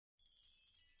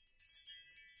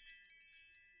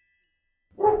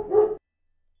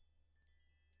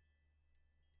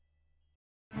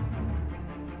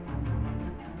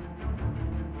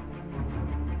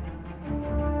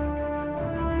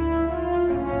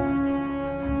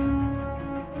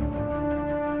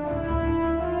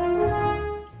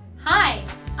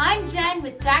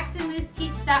with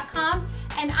JacksonMooseTeach.com,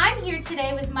 and I'm here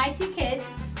today with my two kids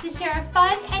to share a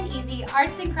fun and easy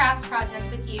arts and crafts project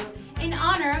with you in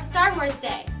honor of Star Wars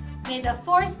Day. May the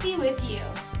Force be with you.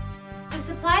 The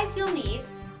supplies you'll need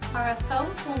are a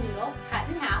foam pool noodle cut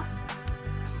in half,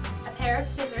 a pair of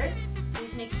scissors,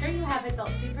 please make sure you have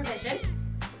adult supervision,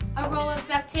 a roll of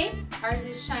duct tape, ours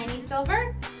is shiny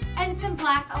silver, and some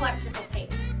black electrical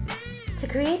tape. To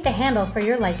create the handle for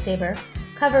your lightsaber,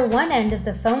 cover one end of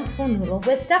the foam pool noodle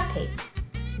with duct tape.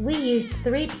 We used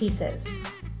 3 pieces.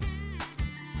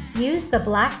 Use the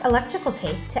black electrical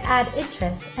tape to add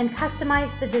interest and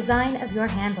customize the design of your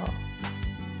handle.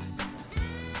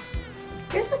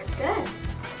 Yours looks good.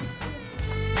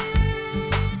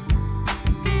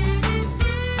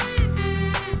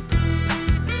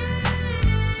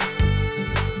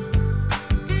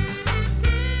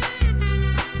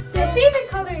 Their favorite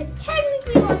color is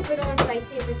technically orange, but orange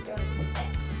lightsabers don't exist.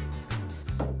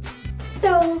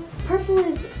 So purple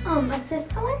is a Sith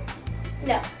color?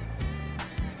 No.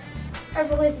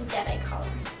 Purple is a Jedi color.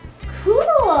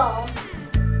 Cool!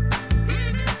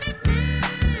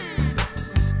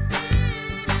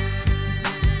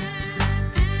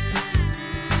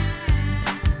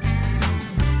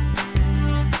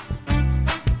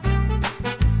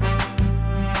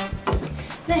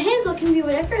 The handle can be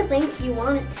whatever length you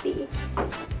want it to be.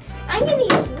 I'm going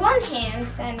to use one hand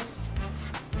since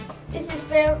this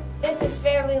is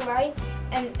fairly light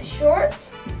and short.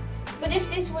 But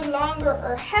if this were longer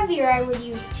or heavier, I would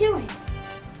use 2 hands.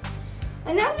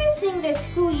 Another thing that's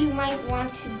cool you might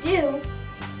want to do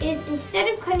is instead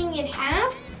of cutting it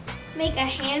half, make a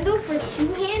handle for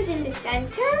 2 hands in the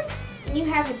center, and you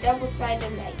have a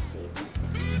double-sided lightsaber.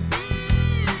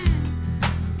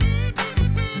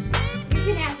 You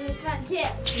can have this fun too.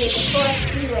 May the Force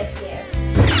be with you.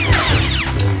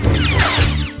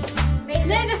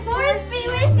 May the Force be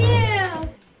with you.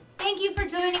 Thank you for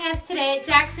joining us today at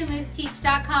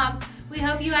JacksonMooseTeach.com. We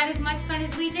hope you had as much fun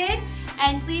as we did,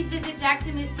 and please visit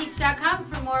JacksonMooseTeach.com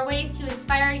for more ways to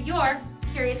inspire your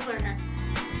curious learner.